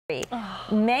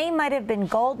May might have been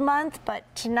gold month, but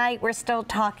tonight we're still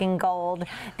talking gold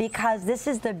because this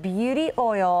is the beauty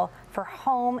oil for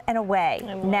home and away.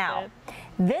 Now,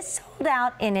 this sold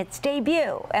out in its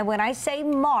debut. And when I say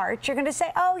March, you're going to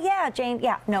say, oh, yeah, Jane.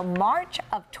 Yeah, no, March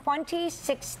of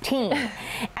 2016.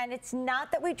 And it's not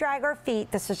that we drag our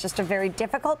feet. This is just a very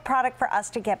difficult product for us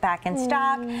to get back in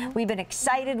stock. We've been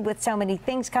excited with so many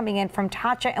things coming in from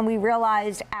TATCHA, and we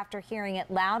realized after hearing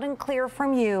it loud and clear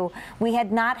from you, we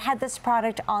had not had this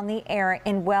product on the air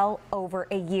in well over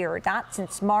a year, not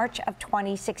since March of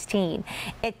 2016.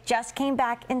 It just came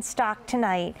back in stock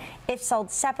tonight. If sold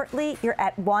separately, you're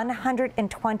at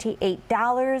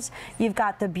 $128. You've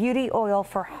got the beauty oil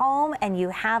for home and you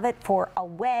have it for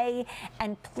away.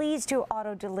 And please do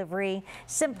auto delivery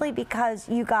simply because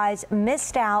you guys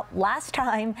missed out last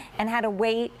time and had to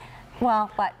wait, well,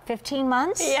 what, 15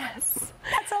 months? Yes.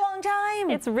 That's a long time.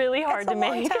 It's really hard to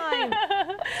make. That's a long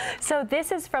time. So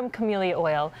this is from Camellia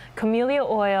oil. Camellia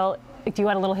oil, do you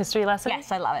want a little history lesson?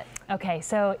 Yes, I love it. Okay,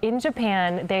 so in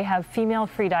Japan, they have female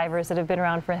freedivers that have been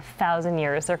around for 1,000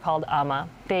 years. They're called ama.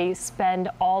 They spend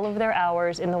all of their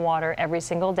hours in the water every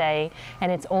single day, and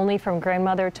it's only from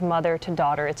grandmother to mother to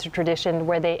daughter. It's a tradition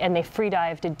where they free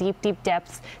dive to deep, deep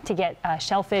depths to get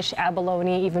shellfish,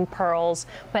 abalone, even pearls.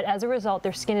 But as a result,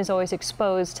 their skin is always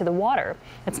exposed to the water.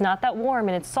 It's not that warm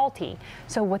and it's salty.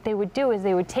 So what they would do is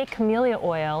they would take camellia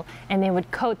oil and they would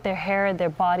coat their hair, their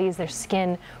bodies, their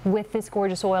skin with this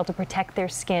gorgeous oil to protect their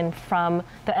skin from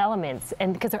the elements,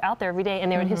 and because they're out there every day,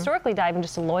 and they would historically dive in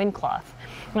just a loincloth.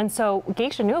 And so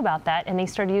geisha knew about that, and they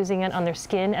started using it on their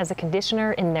skin as a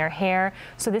conditioner, in their hair.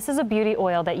 So this is a beauty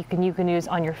oil that you can use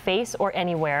on your face or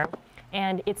anywhere.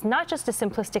 And it's not just a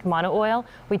simplistic mono oil.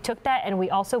 We took that and we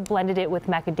also blended it with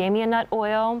macadamia nut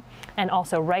oil and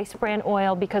also rice bran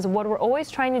oil, because what we're always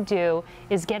trying to do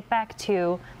is get back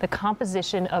to the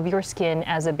composition of your skin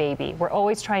as a baby. We're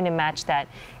always trying to match that.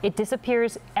 It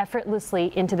disappears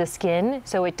effortlessly into the skin,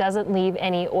 so it doesn't leave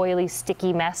any oily,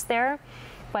 sticky mess there.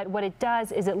 But what it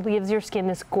does is it leaves your skin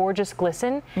this gorgeous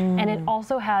glisten, and it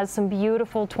also has some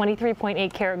beautiful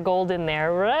 23.8 karat gold in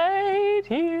there right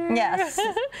here. Yes.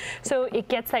 So it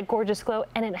gets that gorgeous glow,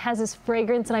 and it has this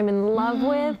fragrance that I'm in love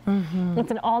with. It's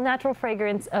an all-natural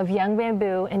fragrance of young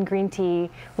bamboo and green tea.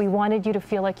 We wanted you to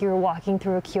feel like you were walking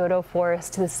through a Kyoto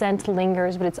forest. The scent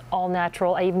lingers, but it's all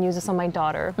natural. I even use this on my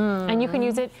daughter. And you can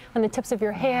use it on the tips of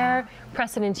your hair,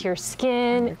 press it into your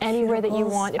skin, anywhere that you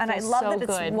want. It feels and I love so that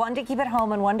it's good. one to keep at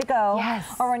home and one to go,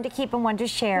 Yes. or one to keep and one to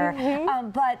share.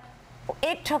 But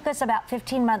it took us about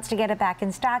 15 months to get it back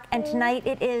in stock, and tonight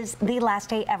it is the last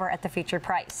day ever at the featured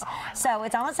price. So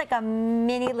it's almost like a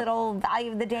mini little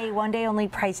value of the day, one day only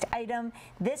priced item.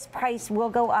 This price will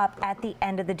go up at the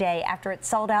end of the day after it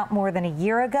sold out more than a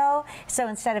year ago. So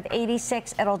instead of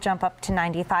 86, it'll jump up to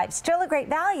 95. Still a great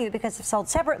value because if sold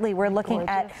separately, we're looking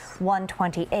at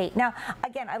 128. Now,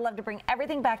 again, I love to bring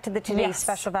everything back to the today's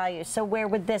special values. So where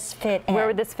would this fit in? Where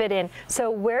would this fit in? So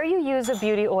where you use a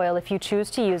beauty oil, if you choose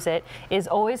to use it, is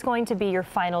always going to be your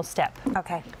final step.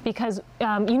 Okay. Because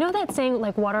you know that saying,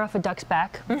 like water off a duck's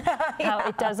back? How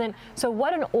it doesn't. So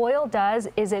what an oil does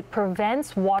is it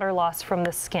prevents water loss from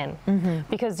the skin.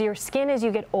 Because your skin, as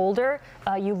you get older,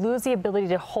 you lose the ability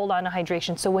to hold on to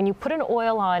hydration. So when you put an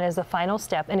oil on as the final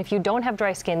step, and if you don't have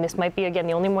dry skin, this might be, again,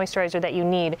 the only moisturizer that you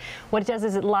need, what it does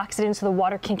is it locks it in so the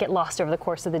water can't get lost over the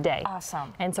course of the day.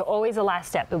 Awesome. And so always the last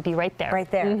step, it would be right there.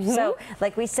 Right there. So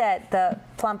like we said, the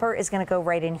plumper is going to go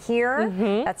right in here.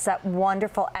 That's that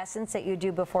wonderful essence that you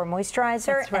do before moisturizer.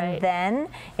 That's right. And then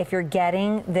if you're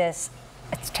getting this,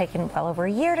 it's taken well over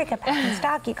a year to get back in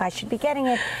stock. You guys should be getting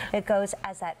it. It goes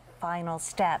as that final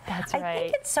step. That's I right.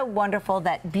 think it's so wonderful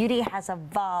that beauty has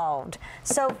evolved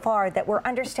so far that we're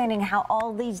understanding how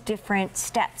all these different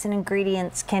steps and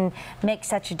ingredients can make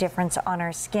such a difference on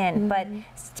our skin. But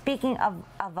speaking of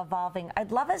evolving,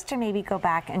 I'd love us to maybe go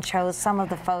back and show some of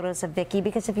the photos of Vicki,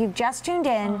 because if you've just tuned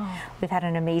in, we've had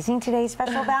an amazing today's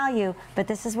special value, but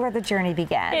this is where the journey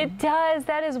began. It does.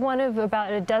 That is one of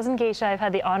about a dozen geisha I've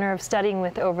had the honor of studying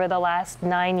with over the last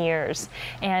 9 years.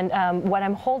 And what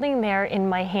I'm holding there in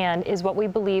my hand is what we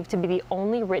believe to be the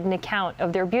only written account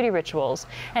of their beauty rituals.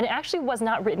 And it actually was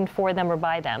not written for them or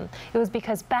by them. It was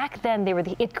because back then they were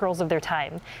the it girls of their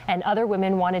time, and other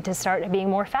women wanted to start being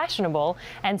more fashionable.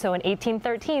 And so in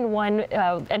 1813, one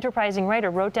enterprising writer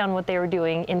wrote down what they were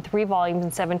doing in 3 volumes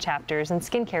and 7 chapters, and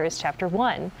skincare is chapter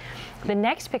 1. The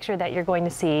next picture that you're going to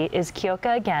see is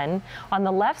Kyoka again. On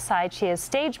the left side, she has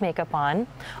stage makeup on.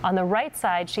 On the right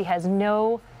side, she has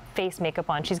no face makeup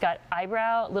on. She's got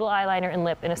eyebrow, little eyeliner, and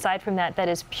lip. And aside from that, that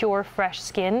is pure, fresh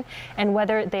skin. And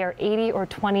whether they are 80 or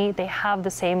 20, they have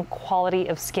the same quality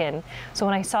of skin. So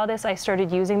when I saw this, I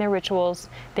started using their rituals.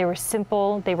 They were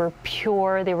simple, they were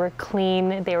pure, they were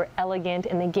clean, they were elegant,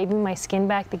 and they gave me my skin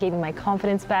back, they gave me my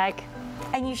confidence back.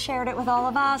 And you shared it with all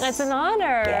of us. It's an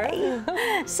honor.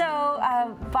 Yay. So,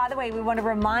 by the way, we want to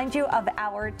remind you of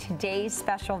our today's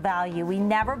special value. We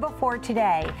never before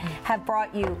today have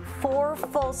brought you 4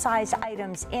 full-size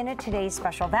items in a today's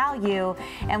special value.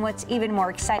 And what's even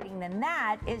more exciting than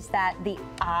that is that the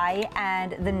eye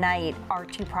and the night are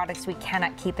 2 products we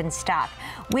cannot keep in stock.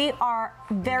 We are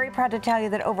very proud to tell you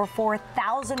that over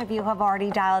 4,000 of you have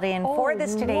already dialed in for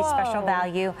this today's special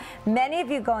value. Many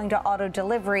of you going to auto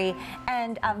delivery.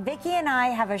 And Vicki and I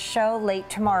have a show late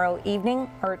tomorrow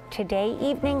evening, or today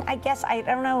evening, I guess. I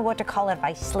don't know what to call it if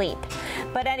I sleep.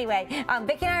 But anyway,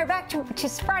 Vicki and I are back to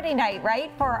Friday night,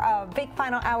 right? For a big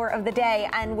final hour of the day.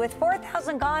 And with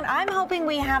 4,000 gone, I'm hoping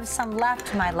we have some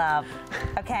left, my love.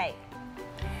 Okay.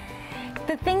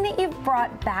 The thing that you've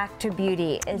brought back to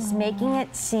beauty is making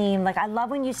it seem like, I love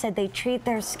when you said they treat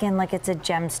their skin like it's a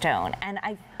gemstone.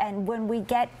 And when we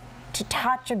get to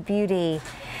TATCHA Beauty,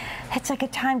 it's like a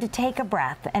time to take a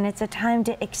breath, and it's a time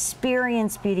to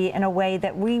experience beauty in a way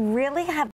that we really have